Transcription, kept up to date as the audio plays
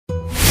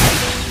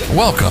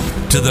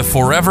Welcome to the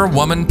Forever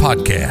Woman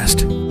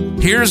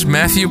Podcast. Here's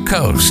Matthew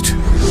Coast.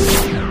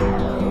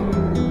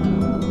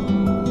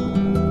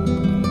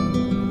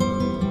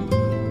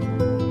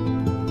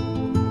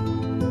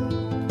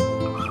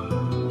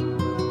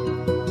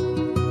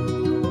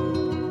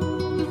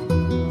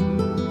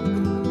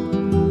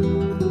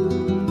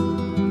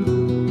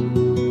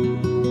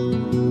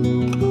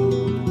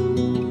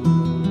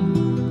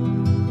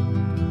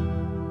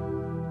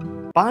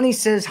 Bonnie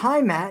says, hi,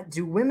 Matt.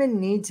 Do women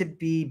need to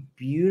be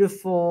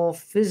beautiful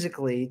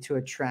physically to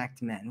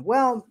attract men?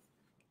 Well,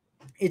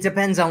 it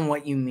depends on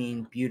what you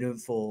mean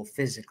beautiful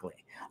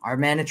physically. Are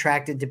men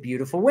attracted to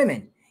beautiful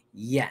women?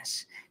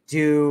 Yes.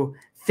 Do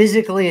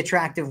physically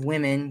attractive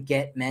women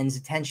get men's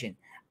attention?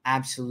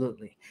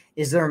 Absolutely.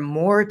 Is there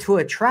more to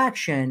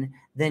attraction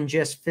than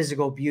just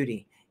physical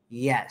beauty?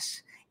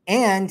 Yes.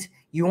 And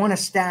you want to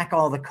stack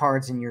all the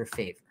cards in your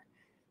favor.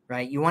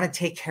 Right? You want to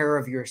take care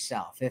of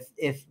yourself.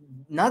 If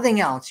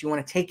nothing else, you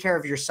want to take care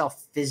of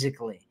yourself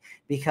physically,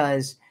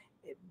 because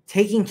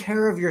taking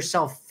care of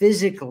yourself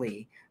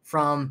physically,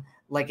 from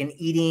like an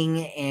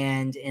eating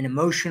and an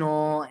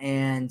emotional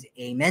and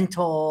a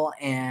mental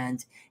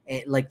and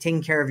like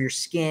taking care of your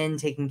skin,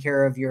 taking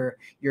care of your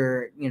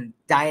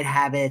diet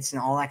habits and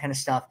all that kind of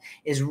stuff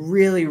is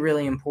really,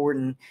 really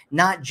important,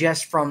 not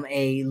just from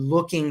a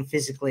looking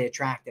physically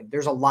attractive.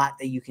 There's a lot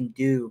that you can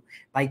do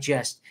by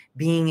just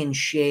being in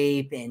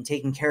shape and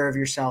taking care of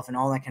yourself and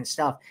all that kind of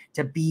stuff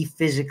to be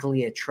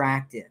physically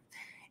attractive.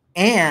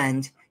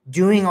 And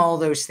doing all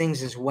those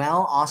things as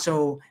well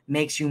also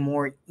makes you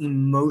more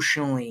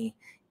emotionally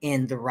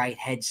in the right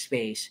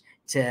headspace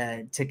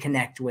to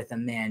connect with a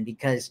man,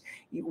 because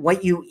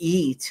what you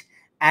eat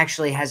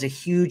actually has a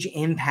huge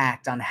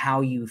impact on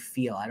how you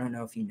feel. I don't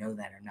know if you know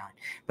that or not,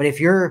 but if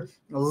your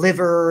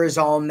liver is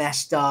all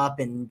messed up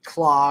and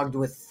clogged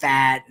with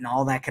fat and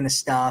all that kind of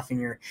stuff,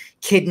 and your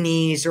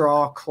kidneys are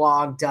all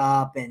clogged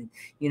up, and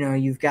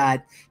you've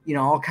got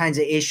all kinds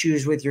of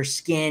issues with your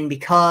skin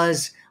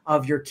because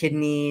of your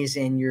kidneys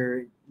and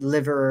your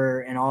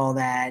liver and all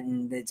that,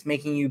 and it's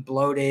making you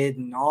bloated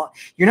and all,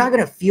 you're not going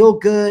to feel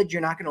good,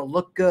 you're not going to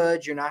look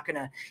good, you're not going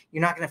to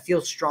feel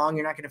strong,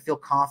 you're not going to feel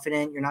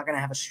confident, you're not going to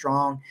have a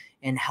strong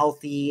and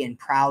healthy and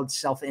proud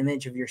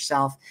self-image of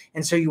yourself.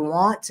 And so you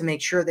want to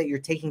make sure that you're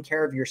taking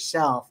care of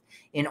yourself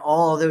in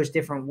all those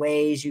different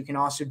ways. You can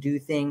also do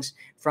things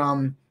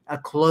from a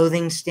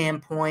clothing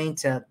standpoint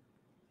to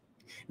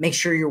make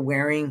sure you're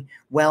wearing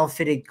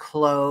well-fitted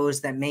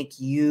clothes that make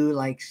you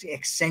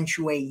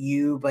accentuate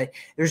you. But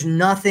there's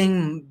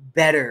nothing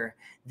better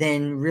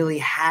than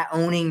really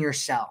owning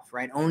yourself,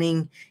 right?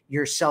 Owning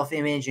your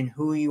self-image and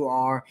who you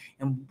are,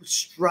 and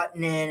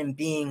strutting in and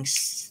being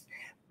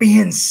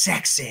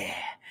sexy.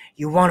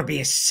 You want to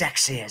be as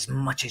sexy as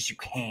much as you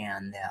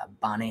can there,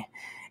 Bonnie.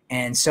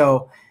 And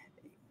so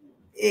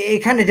it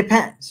kind of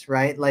depends,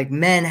 right? Like,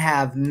 men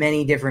have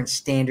many different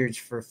standards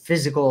for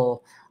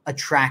physical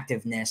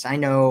attractiveness. I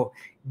know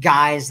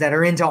guys that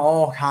are into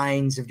all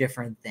kinds of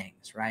different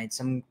things, right?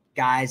 Some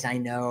guys I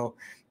know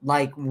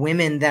like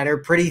women that are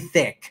pretty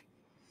thick.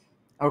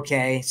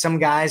 Okay. Some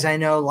guys I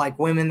know like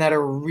women that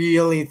are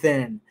really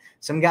thin.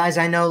 Some guys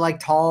I know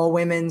like tall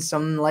women,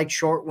 some like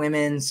short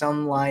women,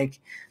 some like,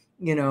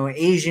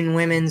 Asian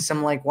women,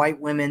 some like white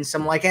women,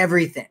 some like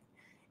everything.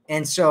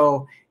 And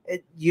so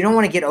you don't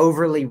want to get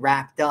overly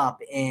wrapped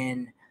up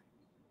in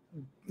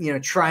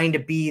trying to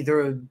be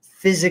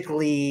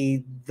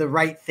physically the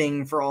right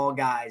thing for all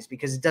guys,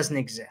 because it doesn't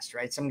exist,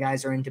 right? Some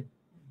guys are into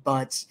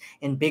butts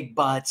and big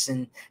butts,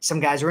 and some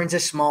guys are into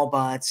small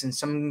butts, and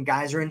some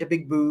guys are into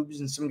big boobs,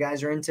 and some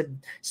guys are into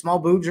small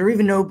boobs or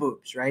even no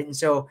boobs, right? And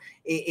so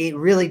it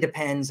really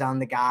depends on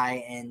the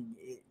guy, and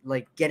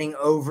getting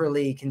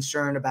overly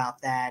concerned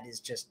about that is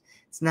just,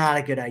 it's not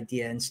a good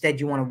idea. Instead,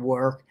 you want to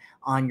work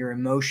on your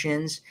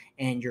emotions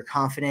and your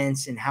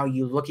confidence and how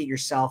you look at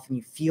yourself and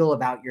you feel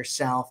about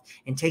yourself,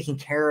 and taking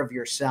care of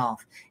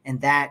yourself.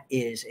 And that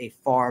is a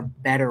far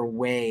better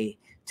way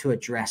to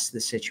address the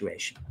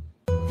situation.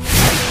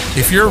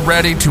 If you're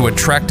ready to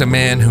attract a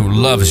man who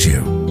loves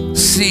you,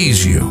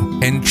 sees you,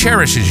 and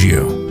cherishes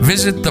you,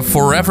 visit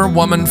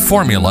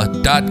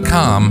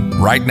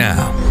theforeverwomanformula.com right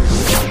now.